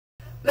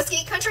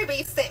Mesquite Country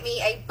Beef sent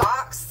me a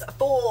box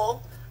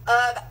full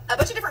of a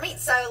bunch of different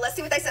meats, so let's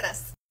see what they sent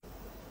us.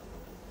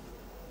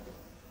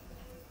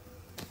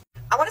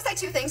 I want to say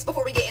two things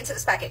before we get into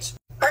this package.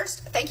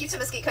 First, thank you to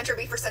Mesquite Country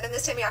Beef for sending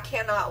this to me. I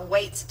cannot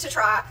wait to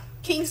try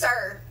King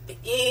Sir.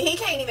 He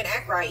can't even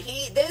act right.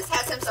 This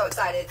has him so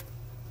excited.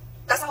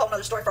 That's a whole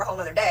nother story for a whole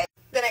nother day.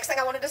 The next thing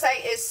I wanted to say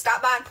is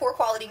stop buying poor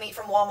quality meat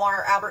from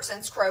Walmart,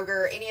 Albertsons,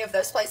 Kroger, any of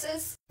those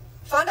places.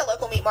 Find a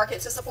local meat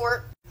market to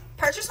support.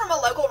 Purchase from a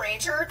local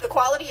rancher. The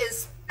quality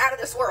is out of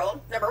this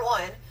world, number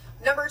one.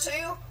 Number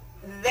two,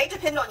 they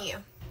depend on you.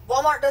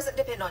 Walmart doesn't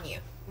depend on you.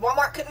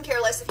 Walmart couldn't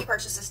care less if you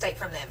purchase a steak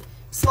from them.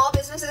 Small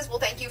businesses will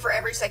thank you for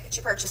every steak that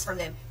you purchase from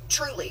them.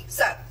 Truly.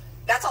 So,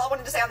 that's all I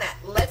wanted to say on that.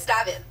 Let's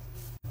dive in.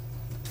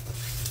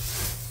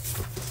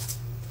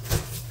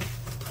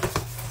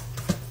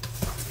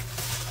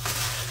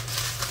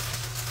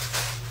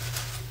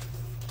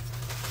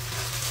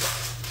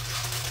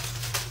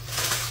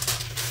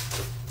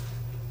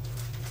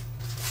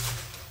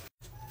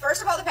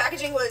 First of all, the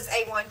packaging was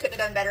A1, couldn't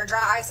have done better.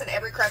 Dry ice in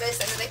every crevice,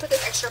 and then they put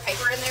this extra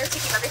paper in there to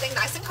keep everything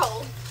nice and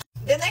cold.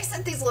 Then they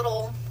sent these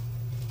little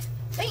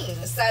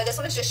things. So this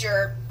one is just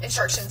your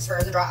instructions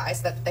for the dry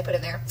ice that they put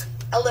in there.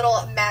 A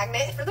little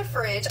magnet for the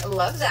fridge. I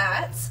love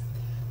that.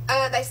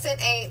 They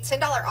sent a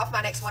 $10 off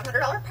my next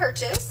 $100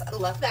 purchase. I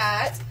love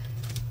that.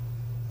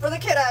 For the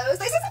kiddos.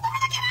 They sent something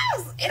for the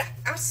kiddos! And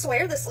I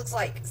swear this looks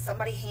like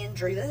somebody hand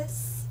drew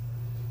this.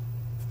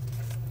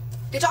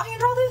 Did y'all hand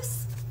draw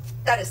this?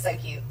 That is so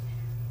cute.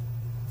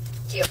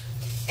 Cute.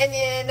 And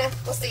then,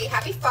 let's see,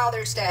 Happy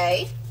Father's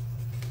Day.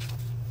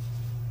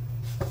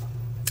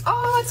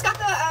 Oh, it's got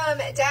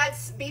the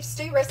Dad's beef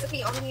stew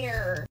recipe on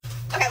here.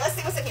 Okay, let's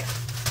see what's in here.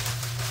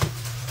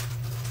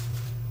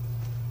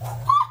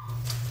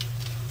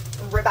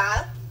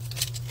 Ribeye.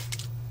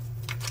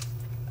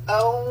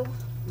 Oh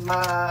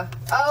my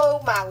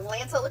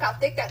Lanta, look how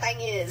thick that thing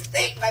is.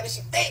 Thick, baby,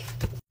 she's thick.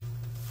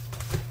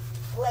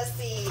 Let's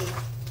see.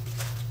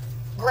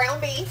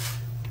 Ground beef.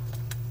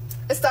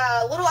 It's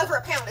a little over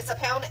a pound. It's a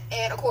pound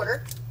and a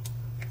quarter.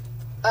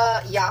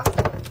 Yeah.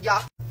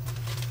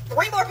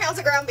 3 more pounds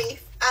of ground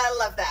beef. I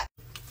love that.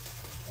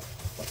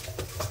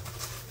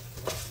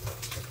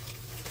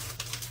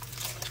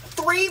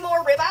 Three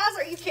more ribeyes?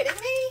 Are you kidding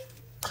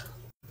me?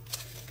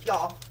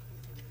 Y'all.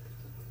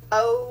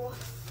 Oh,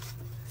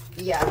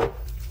 yeah.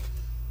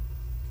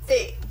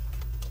 Thick.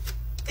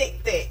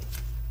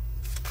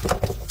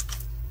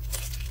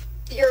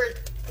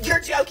 You're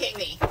joking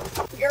me.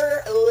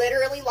 You're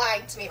literally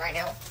lying to me right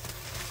now.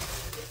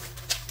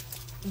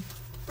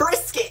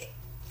 Brisket.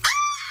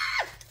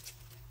 Ah!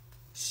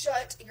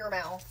 Shut your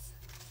mouth.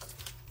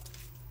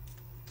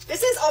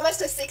 This is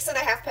almost a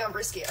 6.5 pound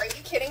brisket. Are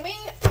you kidding me?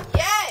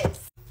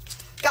 Yes.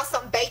 Got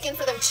some bacon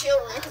for them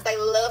children because they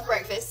love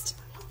breakfast.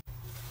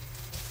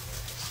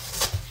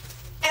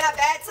 And a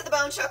bag to the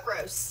bone chuck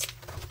roast.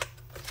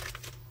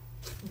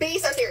 Be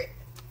so serious.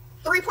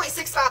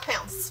 3.65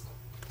 pounds.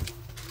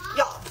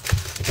 Y'all,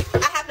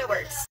 I have no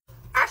words.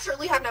 I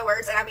truly have no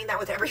words, and I mean that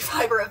with every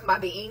fiber of my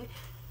being.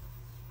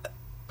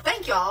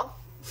 Thank y'all.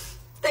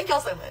 Thank y'all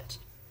so much.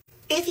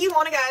 If you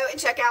want to go and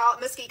check out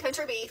Mesquite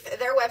Country Beef,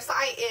 their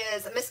website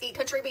is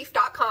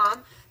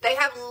mesquitecountrybeef.com. They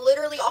have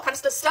literally all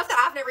kinds of stuff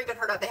that I've never even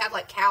heard of. They have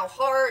like cow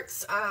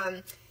hearts.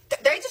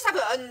 They just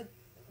have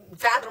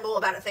unfathomable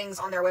amount of things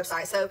on their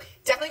website. So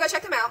definitely go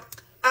check them out.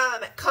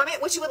 Comment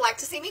what you would like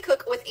to see me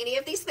cook with any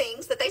of these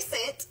things that they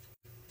sent.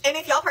 And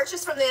if y'all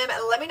purchased from them,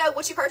 let me know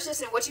what you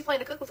purchased and what you plan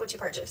to cook with what you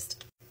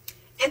purchased.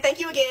 And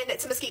thank you again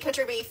to Mesquite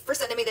Country Beef for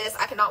sending me this.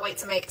 I cannot wait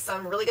to make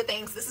some really good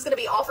things. This is going to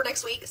be all for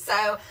next week,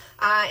 so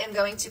I am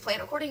going to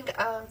plan according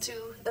to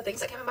the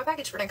things that came in my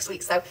package for next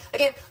week. So,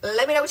 again,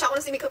 let me know what y'all want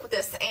to see me cook with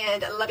this,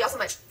 and I love y'all so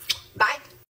much. Bye.